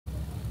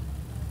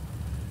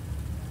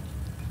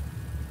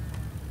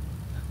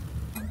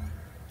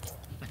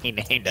He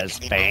named us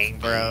Bang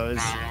Bros.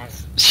 Oh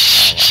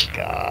my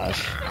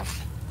gosh.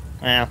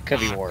 Well, could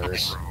be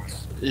worse.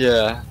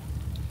 Yeah.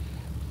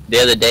 The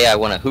other day I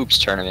won a hoops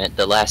tournament.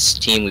 The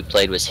last team we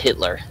played was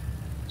Hitler.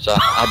 So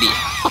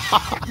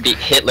I beat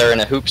Hitler in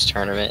a hoops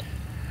tournament.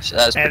 So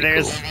that was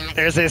pretty cool.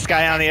 There's this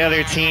guy on the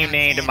other team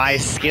named My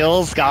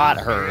Skills Got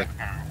Her.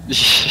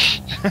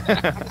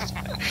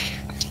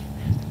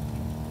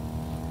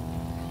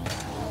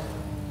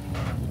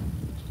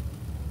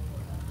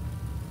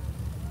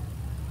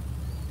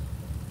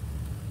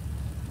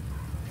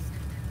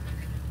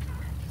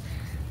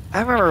 I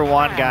remember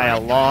one guy a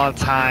long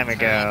time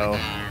ago.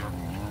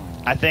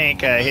 I think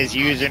his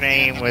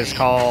username was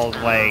called,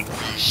 like,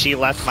 She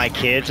Left My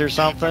Kids or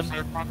something.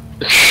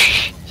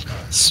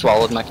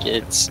 Swallowed my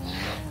kids.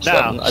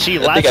 No, She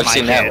Left I think I've My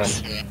seen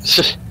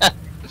Kids. that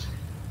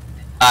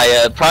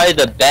one. Probably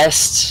the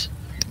best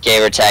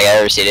gamer tag I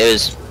ever seen. It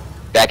was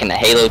back in the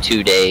Halo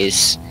 2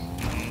 days.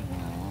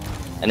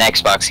 An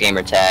Xbox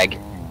gamer tag.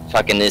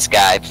 Fucking this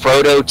guy,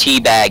 Frodo T.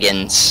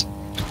 Baggins.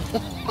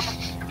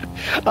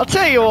 I'll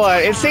tell you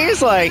what, it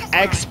seems like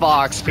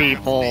Xbox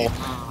people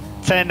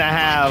tend to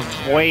have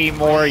way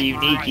more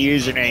unique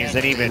usernames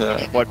than even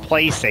what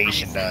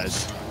PlayStation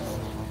does.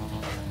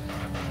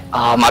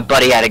 Oh, my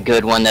buddy had a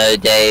good one the other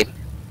day.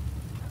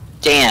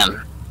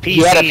 Damn. PC's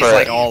he had it for,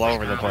 like all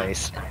over the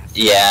place.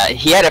 Yeah,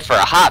 he had it for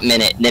a hot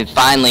minute, and then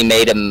finally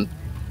made him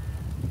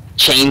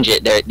change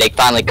it. They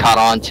finally caught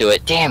on to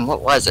it. Damn,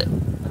 what was it?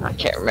 I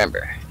can't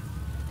remember.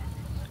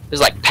 It was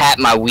like Pat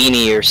My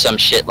Weenie or some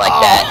shit like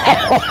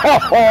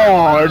that.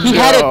 Oh, he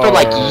had it for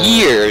like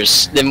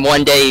years. Then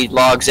one day he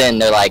logs in,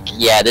 they're like,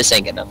 yeah, this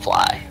ain't gonna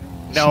fly.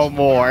 No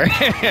more.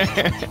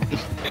 Pat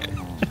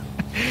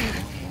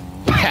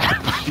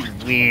My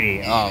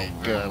Weenie. Oh,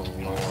 good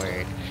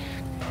lord.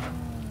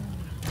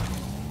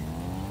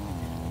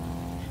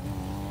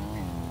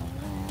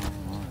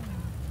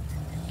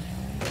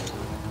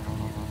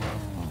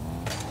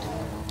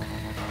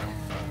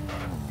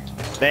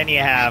 Then you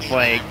have,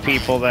 like,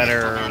 people that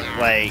are,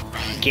 like,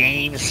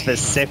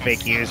 game-specific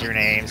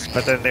usernames,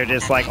 but then they're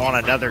just, like, on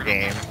another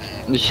game.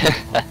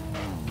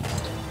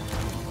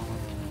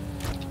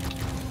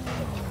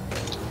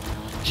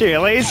 Gee,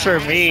 at least for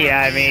me,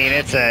 I mean,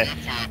 it's a,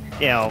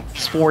 you know,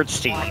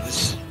 sports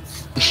teams.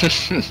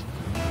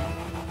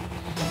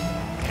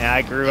 And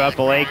I grew up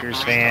a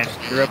Lakers fan.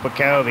 Grew up with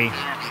Kobe.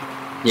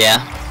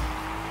 Yeah.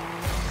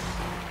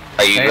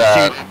 Are you,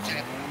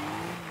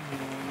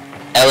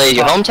 LA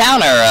your hometown,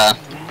 or,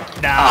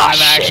 No, I'm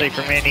actually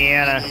from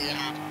Indiana.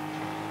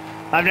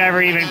 I've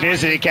never even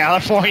visited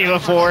California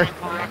before.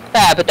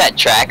 Yeah, but that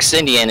tracks.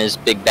 Indiana's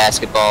big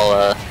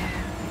basketball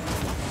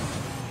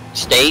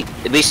state,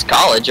 at least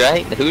college,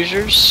 right? The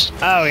Hoosiers.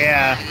 Oh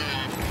yeah,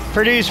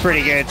 Purdue's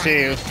pretty good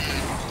too.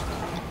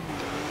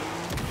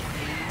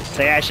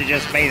 They actually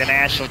just made the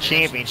national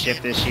championship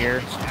this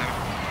year.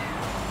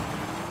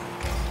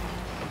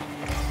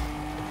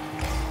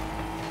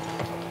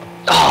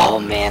 Oh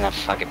man, I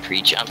fucking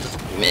pre-jumped,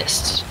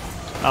 missed.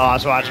 Oh, I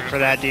was watching for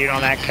that dude on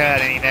that cut,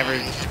 and he never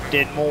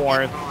did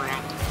more.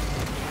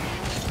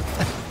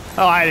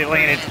 Oh, I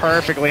landed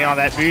perfectly on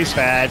that boost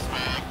pad.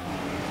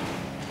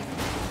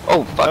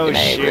 Oh, fucking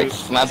hey, Rick.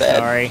 My bad.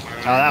 Sorry.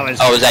 Oh, that was...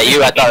 Oh, was that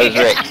you? I thought it was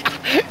Rick.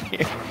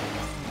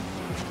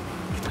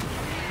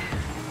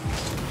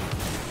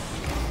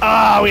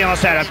 Oh, we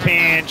almost had a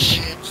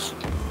pinch.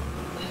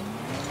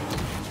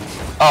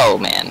 Oh,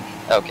 man.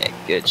 Okay,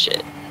 good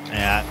shit.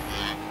 Yeah.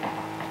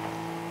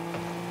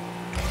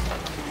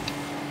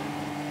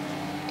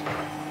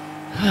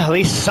 At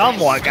least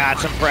somewhat got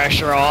some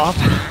pressure off.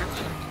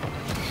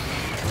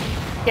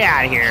 Get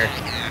out of here.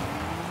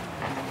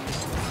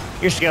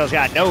 Your skills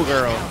got no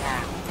girl.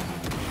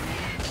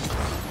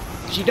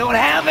 She don't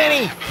have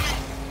any.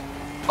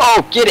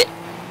 Oh, get it.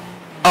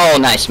 Oh,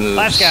 nice moves.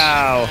 Let's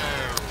go.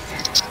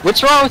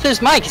 What's wrong with his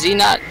mic? Is he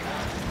not?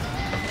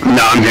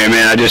 No, I'm here,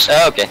 man. I just...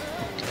 Oh, okay.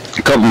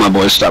 A couple of my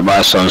boys stopped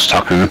by, so I was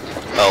talking to them.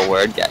 Oh,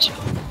 word. Gotcha.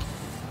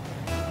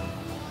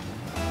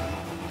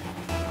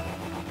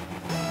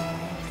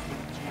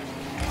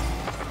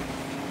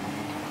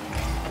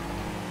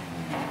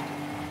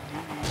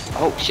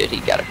 Oh shit, he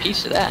got a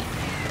piece of that.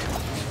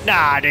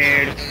 Nah,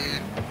 dude.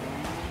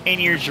 In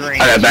your dreams,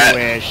 I got that.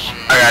 You wish.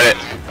 I got it.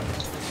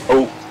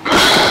 Oh.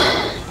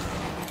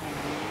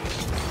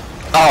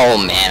 Oh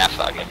man, I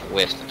fucking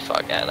whiffed the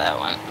fuck out of that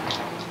one.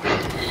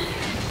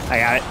 I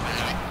got it.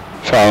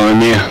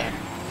 Following you.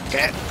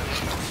 Okay.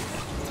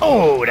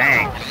 Oh,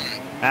 dang.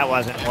 That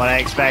wasn't what I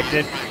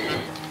expected.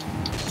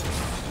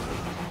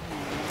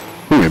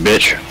 Come here,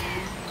 bitch.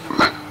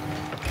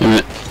 Damn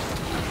it.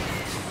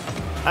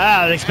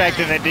 I was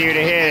expecting the dude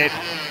to hit it.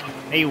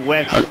 He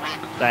whipped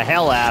the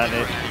hell out of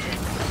it.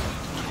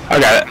 I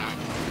got it.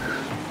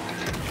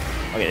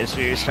 Look at this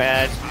boost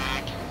pad.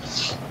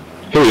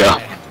 Here we go.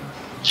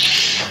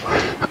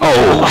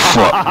 Oh,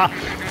 fuck.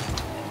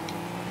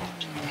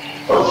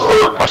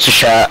 Watch the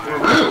shot.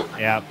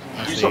 Yep.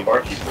 Let's see.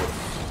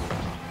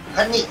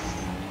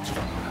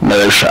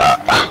 Another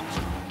shot.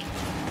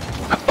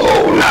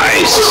 Oh,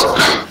 nice.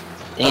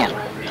 Damn.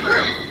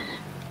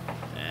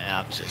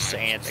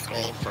 stay at the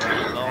goal for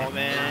a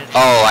moment.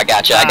 Oh, I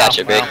got you. I got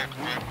you, Big. Well,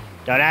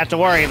 don't have to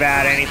worry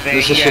about anything.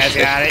 You guys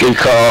got it. Good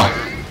call.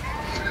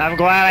 I'm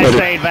glad I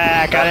stayed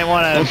back. I didn't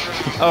want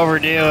to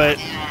overdo it.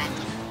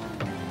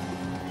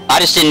 I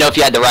just didn't know if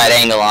you had the right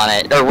angle on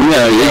it, or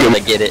Yeah, you you able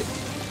can- to get it.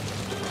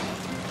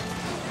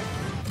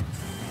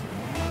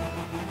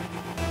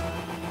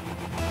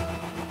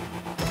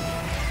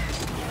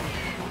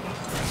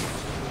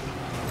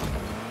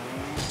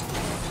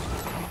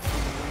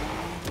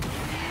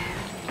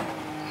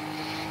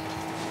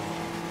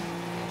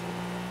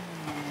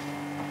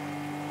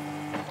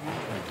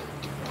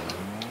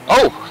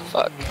 Oh,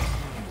 fuck.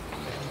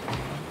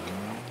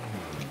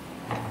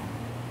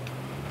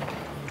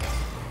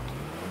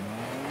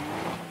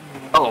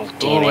 Oh,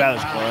 damn Ooh, it. that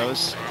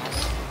was close.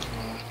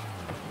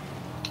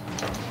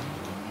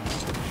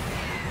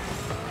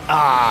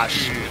 Ah,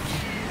 shoot.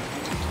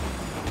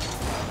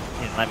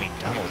 Didn't let me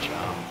double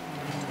jump.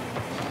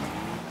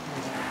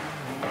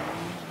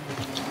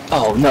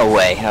 Oh, no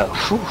way. Oh,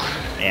 whew.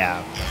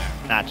 Yeah,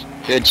 not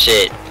Good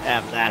shit.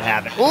 have that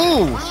happen.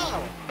 Ooh!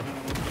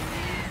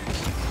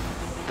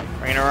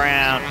 Bring it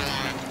around.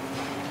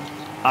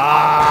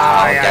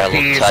 Ah, I got got a a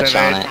little piece touch of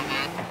on it. it.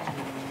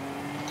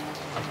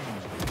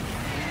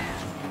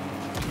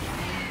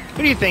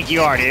 Who do you think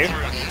you are, dude?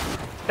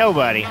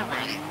 Nobody.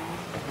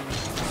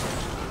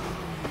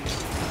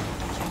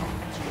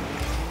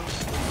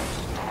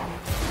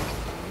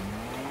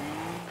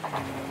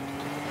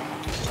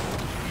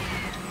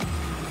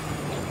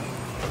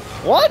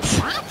 What?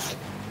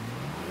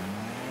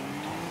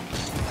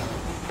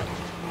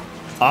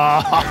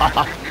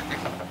 Oh,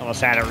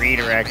 almost had a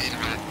redirect.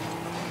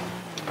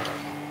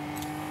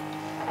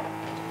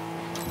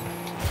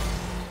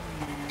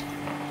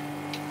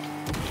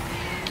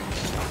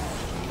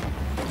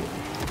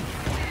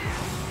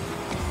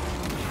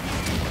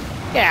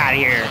 Get out of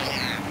here.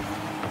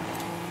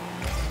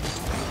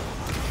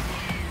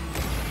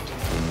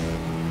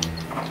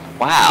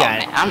 Wow,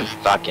 Got it. man, I'm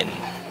fucking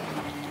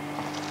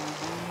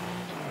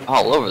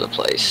all over the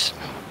place.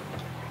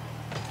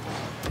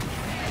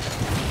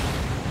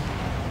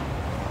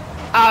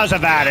 I was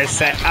about to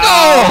say. Oh,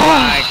 Oh!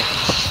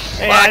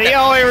 my. Yeah, the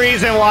only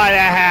reason why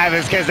that happened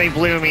is because they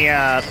blew me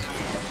up.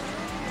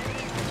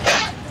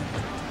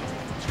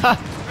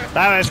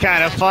 That was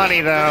kind of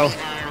funny, though.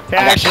 They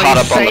I got actually caught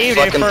up on the saved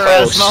it fucking for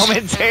post. us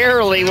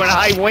momentarily when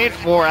I went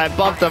for it. I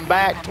bumped them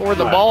back toward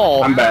the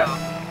ball. I'm back.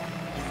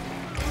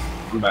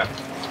 I'm back.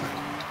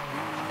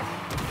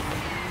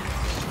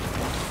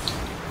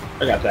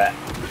 I got that.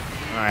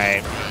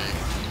 Alright.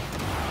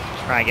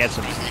 Try and get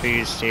some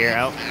boost here.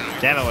 Oh,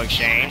 demo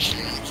exchange.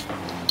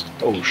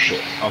 Oh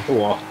shit. Off the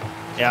wall.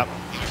 Yep.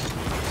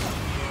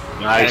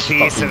 Nice Got a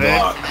piece fucking of it.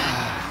 block.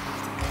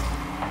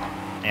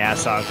 Yeah, I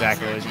saw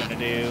exactly what he was going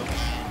to do.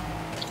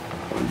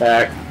 I'm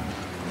back.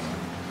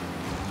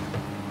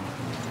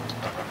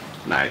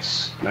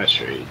 Nice. Nice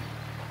read.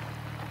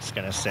 Just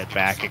going to sit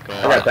back at goal.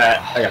 I got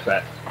that. I got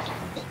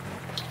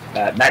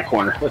that. That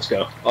corner. Let's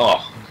go.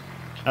 Oh.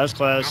 That was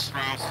close.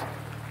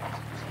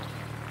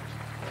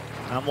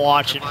 I'm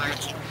watching.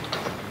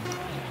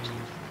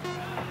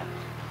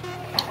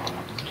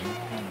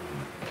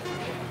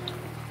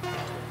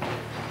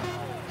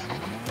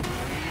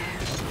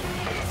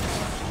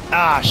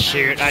 Ah,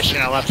 shoot. I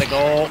shouldn't have left the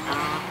goal.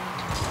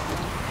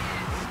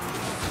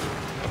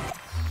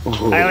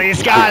 Ooh. I at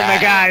least got in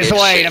the guy's Good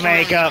way shit. to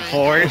make up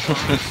for it.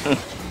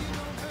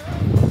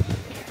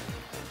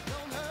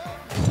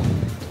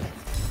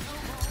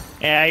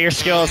 Yeah, your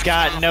skills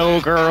got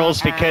no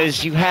girls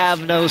because you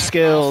have no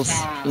skills.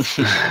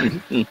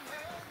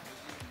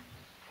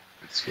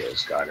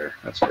 Skills got her.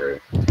 That's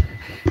great.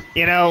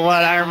 You know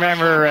what? I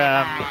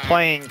remember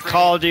playing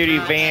Call of Duty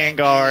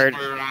Vanguard.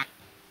 Oh,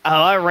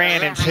 I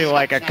ran into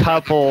like a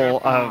couple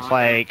of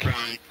like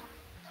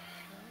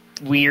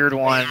weird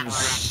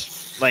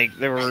ones. Like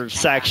they were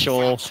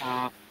sexual.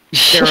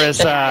 There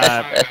was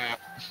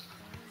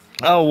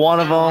oh, one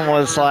of them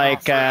was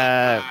like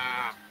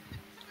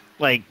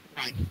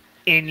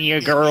in your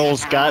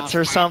girl's guts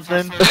or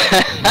something.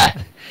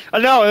 Oh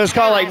no, it was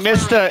called like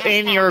Mr.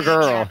 In Your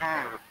Girl.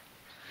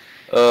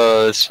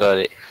 Oh, that's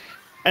funny.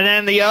 And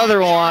then the other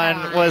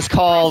one was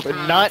called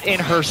Nut in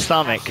Her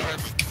Stomach.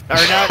 Or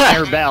Nut in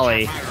Her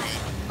Belly.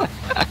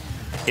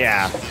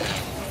 Yeah.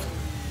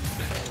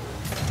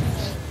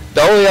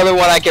 The only other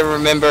one I can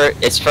remember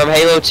is from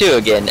Halo 2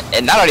 again,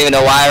 and I don't even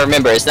know why I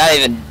remember. It's not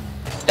even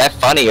that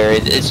funny, or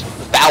it's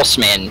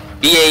Bausman.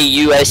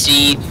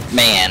 B-A-U-S-E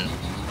man.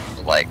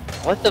 Like,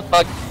 what the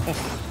fuck?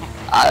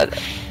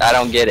 I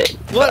don't get it.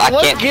 I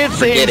What can't gets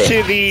forget into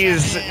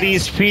it.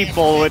 these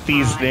people with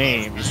these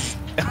names?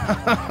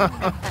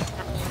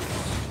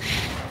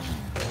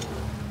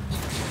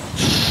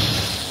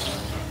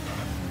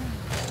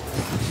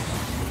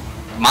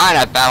 Mine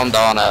I found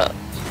on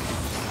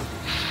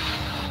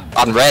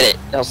Reddit.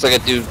 I was looking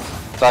through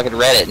fucking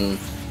Reddit and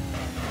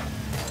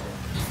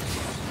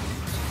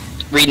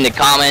reading the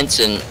comments,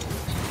 and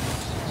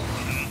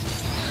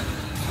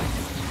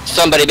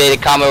somebody made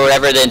a comment or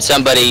whatever, then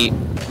somebody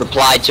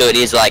replied to it.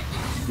 He's like,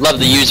 love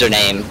the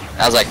username.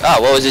 I was like,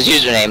 oh, what was his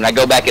username? And I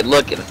go back and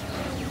look, and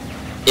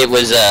it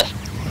was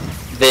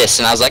this,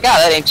 and I was like, oh,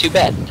 that ain't too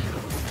bad. I'm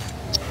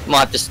gonna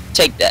have to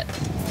take that.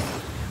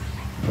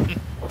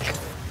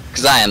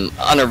 Because I am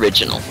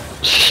unoriginal.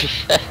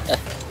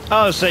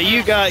 Oh, so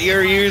you got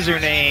your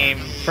username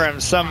from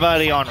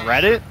somebody on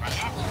Reddit?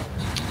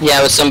 Yeah,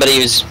 it was somebody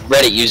whose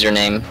Reddit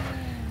username.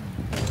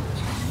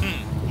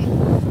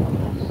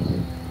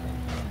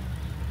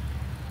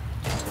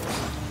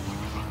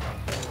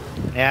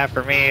 Yeah,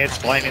 for me, it's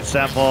plain and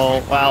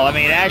simple. Well, I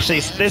mean, actually,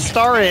 this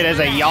started as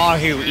a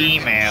Yahoo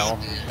email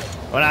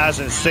when I was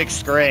in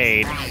 6th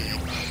grade.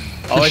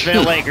 Always been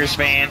a Lakers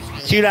fan.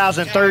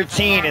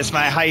 2013 is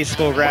my high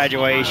school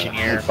graduation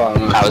year.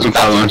 I was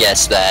about to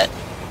guess that.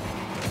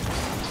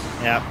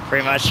 Yeah,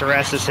 pretty much the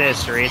rest is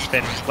history. It's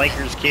been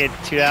Lakers kid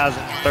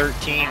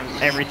 2013,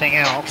 everything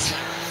else.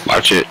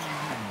 Watch it.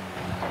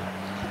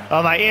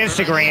 Well, my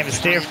Instagram is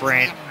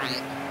different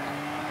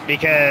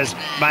because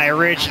my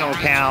original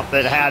account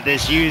that had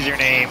this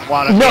username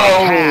wound up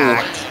getting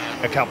hacked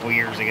a couple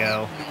years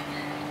ago.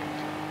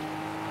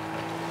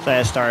 So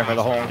that started with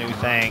a whole new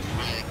thing.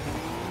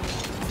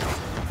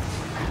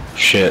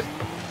 Shit.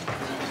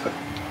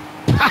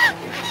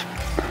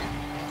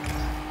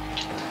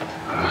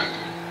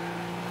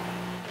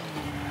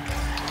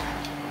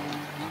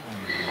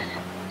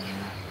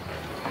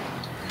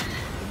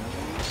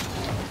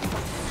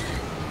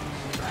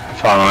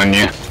 Following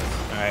you.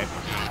 Alright.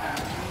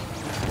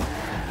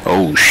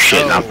 Oh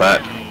shit, not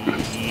that.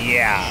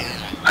 Yeah.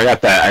 I got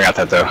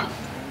that though.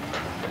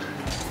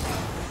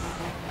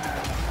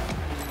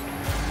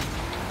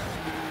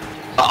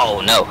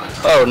 Oh no.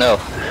 Oh no.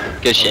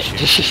 Good shit.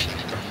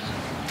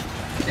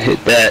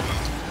 Hit that.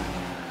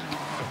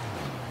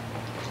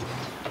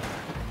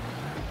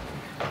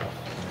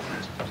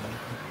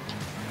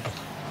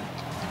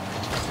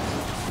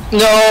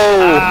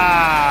 No!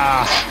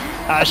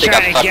 I was think I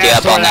trying to fucked you guess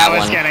up on where that I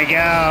was one. gonna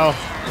go.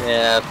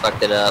 Yeah, I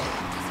fucked it up.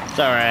 It's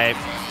alright.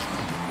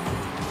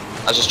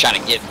 I was just trying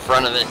to get in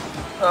front of it.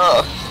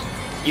 Oh.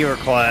 You were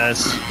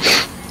close.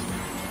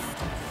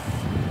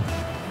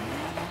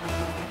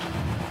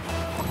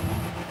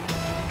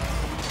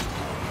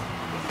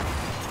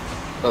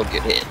 Oh,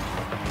 good hit.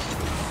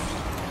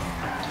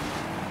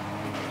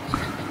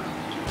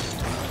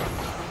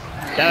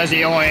 That was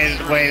the only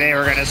way they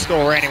were gonna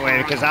score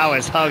anyway because I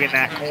was hugging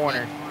that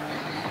corner.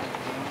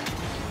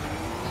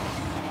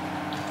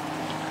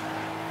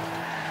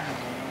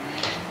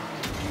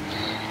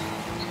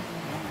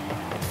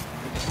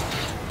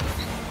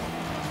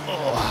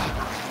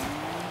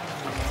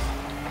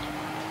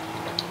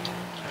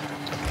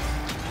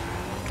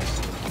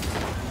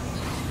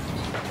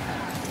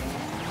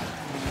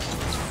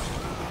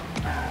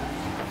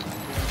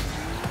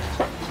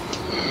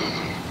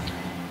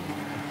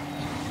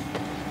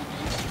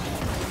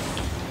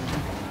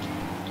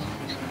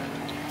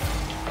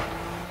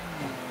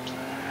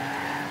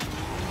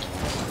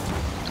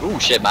 Ooh,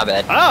 shit, my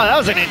bad. Oh, that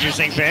was an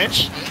interesting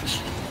pitch.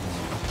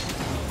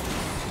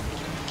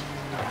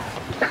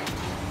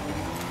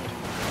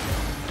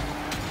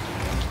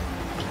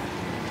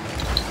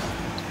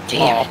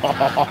 Damn.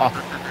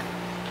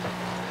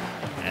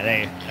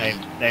 Yeah,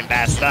 they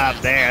messed up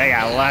there. They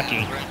got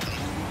lucky.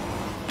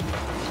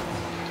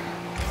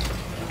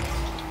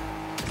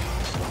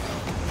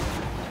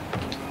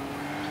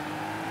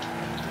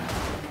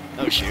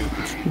 Oh shoot.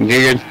 You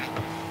good?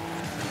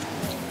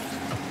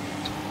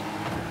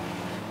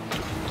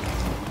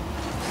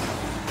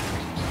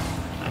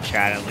 I'm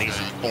trying to at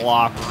least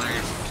block.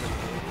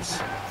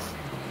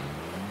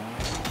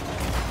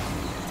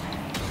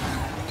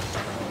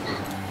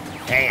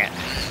 Dang it.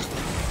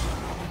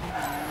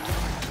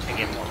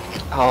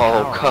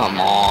 Oh, come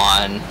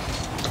on.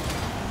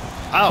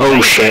 Oh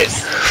shit.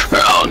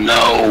 Oh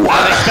no.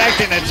 I was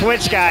expecting the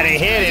Twitch guy to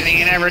hit it and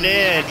he never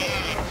did.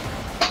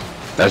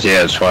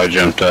 That's why I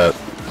jumped up.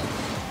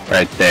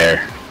 Right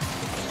there.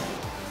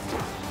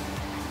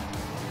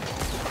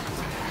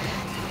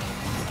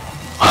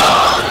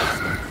 I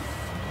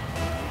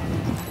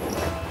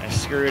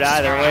screwed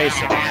either way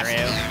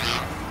scenario.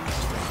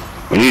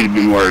 We need to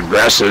be more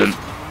aggressive.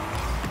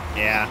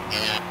 Yeah.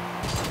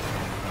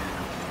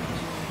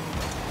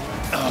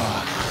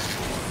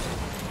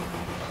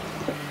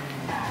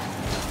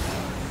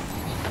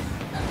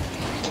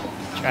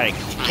 Try to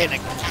get a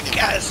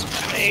gas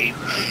made.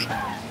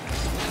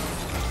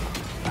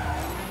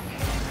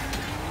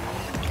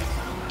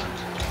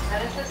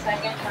 That is the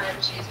second time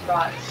she's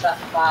brought stuff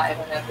by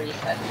whenever you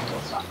said people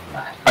stuff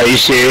by. Are you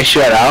serious?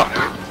 Shut out.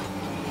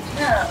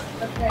 No,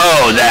 okay.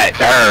 Oh, that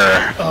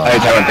her. I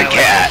was talking about the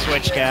cat.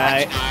 Switch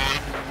guy. I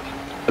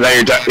thought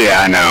you were talking.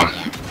 Yeah, I know.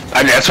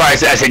 That's why I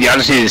said y'all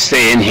just need to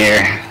stay in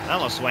here. I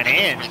almost went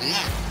in.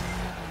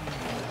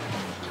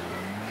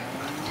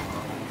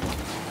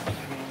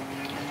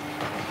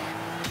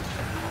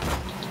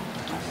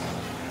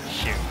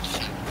 Shoot.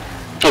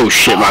 Oh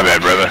shit, my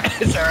bad, brother.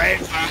 It's alright.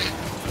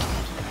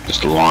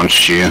 Just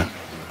launched you.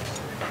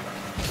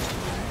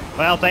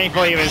 Well,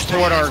 thankfully it was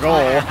toward our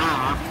goal.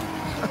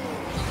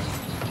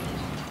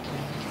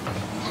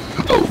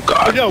 Oh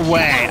god. Oh, no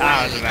way!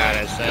 I was about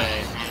to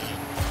say.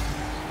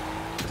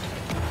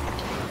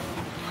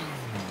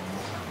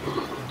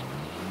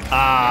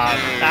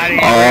 I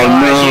didn't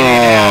realize you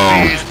didn't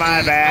have boost,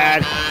 my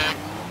bad.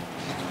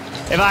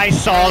 If I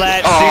saw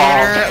that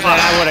sooner, then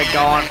I would have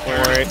gone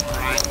for it.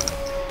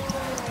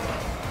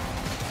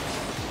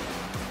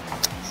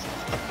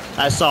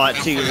 I saw it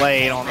too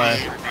late on the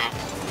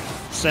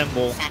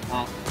symbol.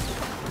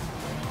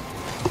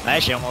 I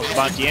actually almost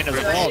bumped you into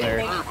the wall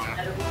there.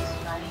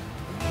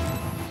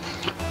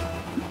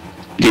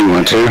 Do you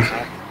want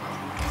to?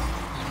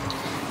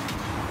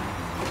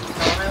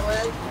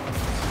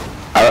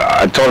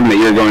 I told him that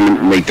you're going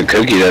to make the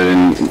cookie. I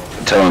didn't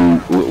tell him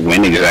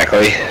when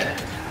exactly.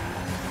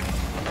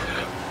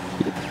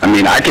 I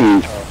mean, I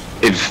can,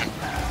 if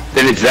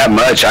it's that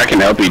much, I can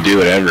help you do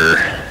whatever.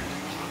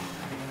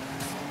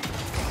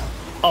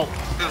 Oh.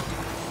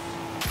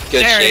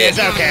 Good There shit. it is,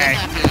 okay.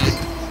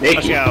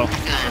 Let's go.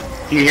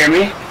 Do you hear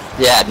me?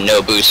 Yeah,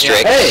 no boost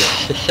trick. Hey.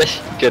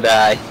 Good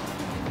eye.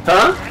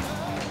 Huh?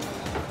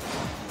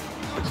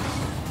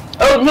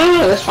 Oh,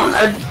 no, that's fine.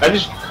 I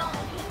just...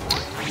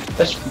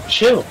 That's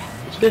chill.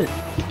 It's good.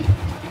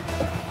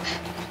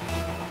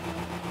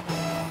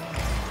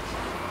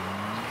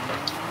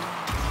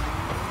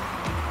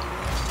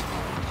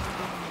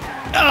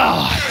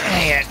 Oh,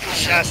 dang it.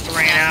 Just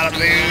ran out of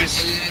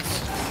booze.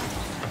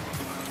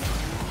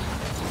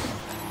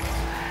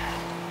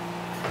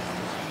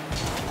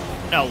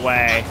 No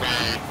way.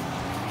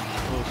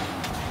 Oof.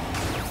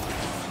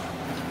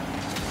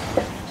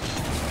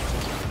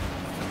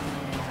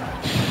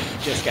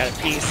 Just got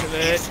a piece of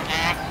it.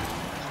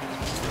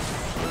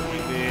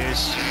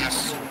 Booze.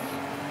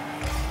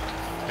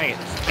 Hey,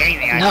 it's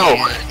anything I No,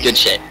 can. good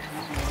shit.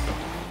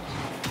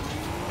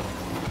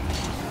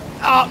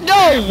 Oh,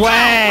 no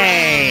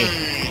way!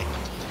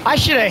 I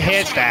should have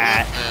hit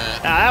that.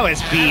 No, that was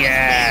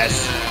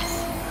BS.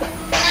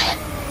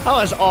 I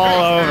was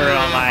all over it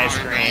on my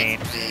screen.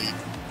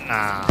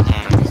 Nah.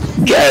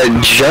 Gotta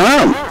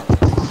jump!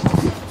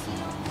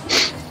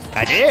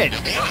 I did.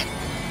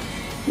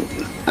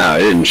 Oh, it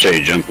didn't show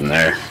you jumping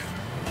there.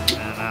 I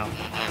don't know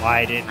why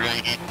I didn't.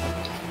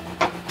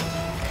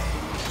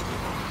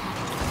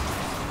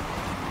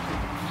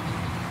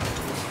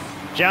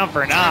 Jump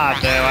or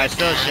not, though, I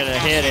still should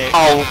have hit it.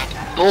 Oh,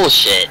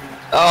 bullshit.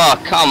 Oh,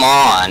 come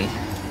on.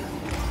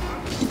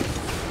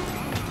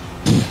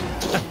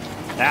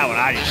 That one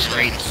I just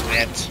straight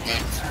slipped.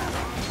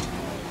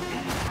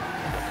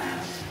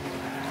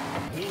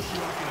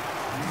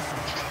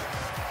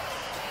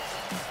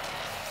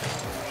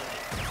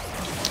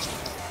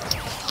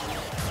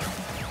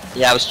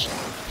 Yeah, I was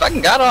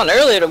fucking got on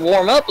earlier to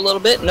warm up a little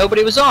bit.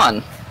 Nobody was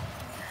on.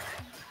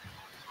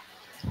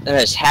 And I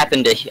just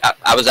happened to.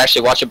 I was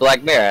actually watching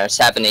Black Mirror. I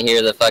just happened to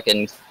hear the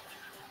fucking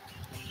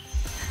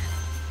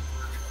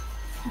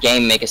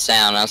game make a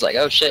sound. I was like,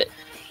 oh shit.